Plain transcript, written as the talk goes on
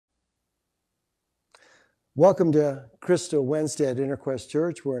Welcome to Crystal Wednesday at InterQuest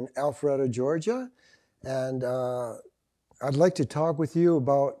Church. We're in Alpharetta, Georgia, and I'd like to talk with you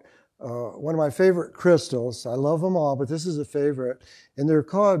about one of my favorite crystals. I love them all, but this is a favorite, and they're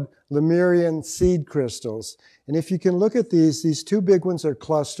called Lemurian seed crystals. And if you can look at these two big ones are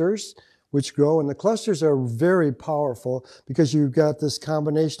clusters, which grow, and the clusters are very powerful because you've got this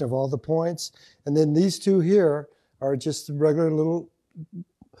combination of all the points, and then these two here are just regular little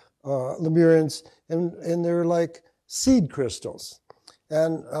Lemurians, and they're like seed crystals.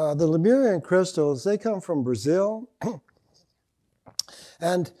 And the Lemurian crystals, they come from Brazil.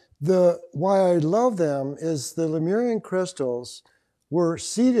 And why I love them is the Lemurian crystals were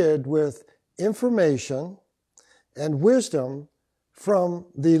seeded with information and wisdom from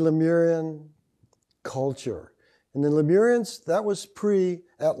the Lemurian culture. And the Lemurians, that was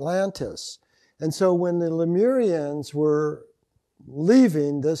pre-Atlantis. And so when the Lemurians were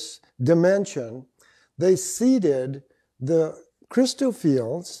leaving this dimension, they seeded the crystal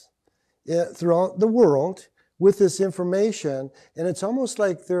fields throughout the world with this information, and it's almost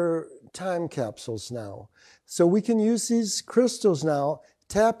like they're time capsules now. So we can use these crystals now,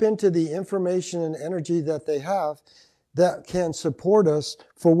 tap into the information and energy that they have that can support us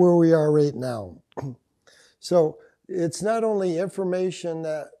for where we are right now. So it's not only information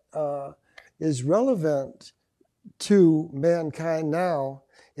that is relevant to mankind now,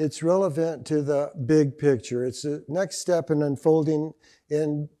 it's relevant to the big picture. It's the next step in unfolding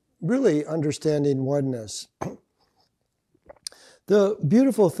in really understanding oneness. The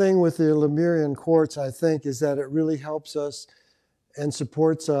beautiful thing with the Lemurian quartz, I think, is that it really helps us and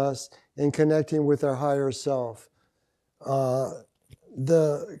supports us in connecting with our higher self.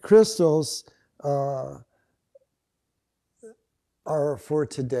 The crystals are for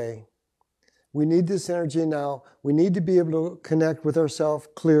today. We need this energy now. We need to be able to connect with ourselves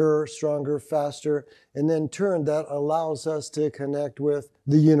clearer, stronger, faster, and then turn that allows us to connect with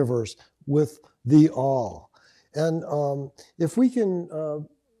the universe, with the all. And if we can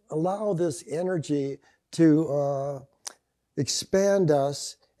allow this energy to expand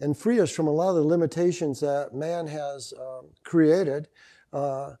us and free us from a lot of the limitations that man has created,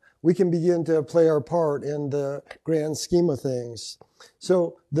 we can begin to play our part in the grand scheme of things.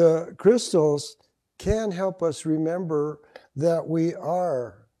 So the crystals can help us remember that we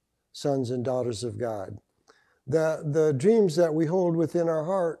are sons and daughters of God, that the dreams that we hold within our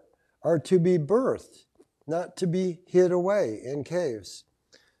heart are to be birthed, not to be hid away in caves.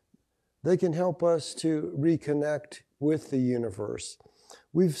 They can help us to reconnect with the universe.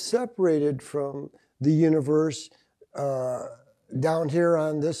 We've separated from the universe down here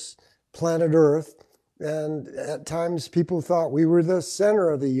on this planet Earth, and at times people thought we were the center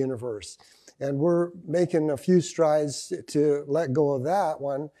of the universe. And we're making a few strides to let go of that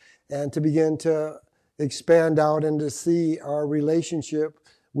one and to begin to expand out and to see our relationship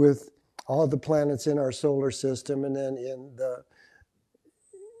with all the planets in our solar system and then in the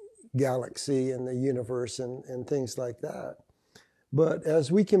galaxy and the universe and things like that. But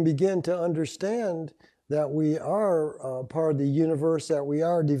as we can begin to understand that we are part of the universe, that we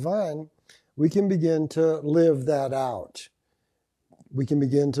are divine, we can begin to live that out. We can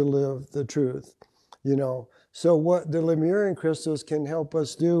begin to live the truth, you know. So what the Lemurian crystals can help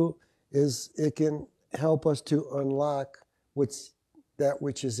us do is it can help us to unlock that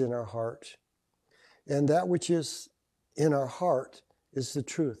which is in our heart. And that which is in our heart is the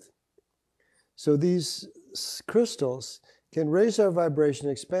truth. So these crystals can raise our vibration,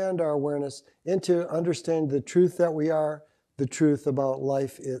 expand our awareness into understanding the truth that we are, the truth about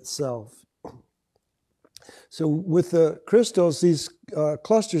life itself. So with the crystals, these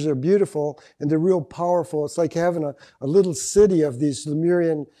clusters are beautiful and they're real powerful. It's like having a little city of these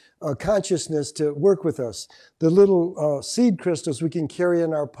Lemurian consciousness to work with us. The little seed crystals we can carry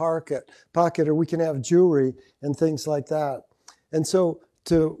in our pocket, or we can have jewelry and things like that. And so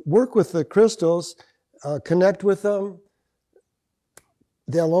to work with the crystals, connect with them,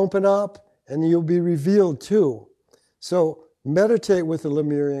 they'll open up and you'll be revealed too. So meditate with the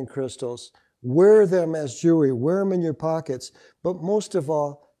Lemurian crystals. Wear them as jewelry. Wear them in your pockets. But most of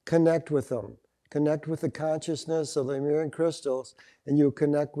all, connect with them. Connect with the consciousness of the Lemurian crystals, and you'll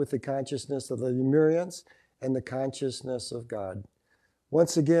connect with the consciousness of the Lemurians and the consciousness of God.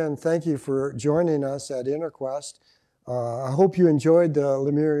 Once again, thank you for joining us at InterQuest. I hope you enjoyed the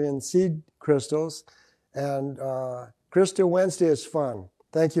Lemurian seed crystals. And Crystal Wednesday is fun.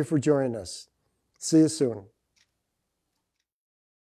 Thank you for joining us. See you soon.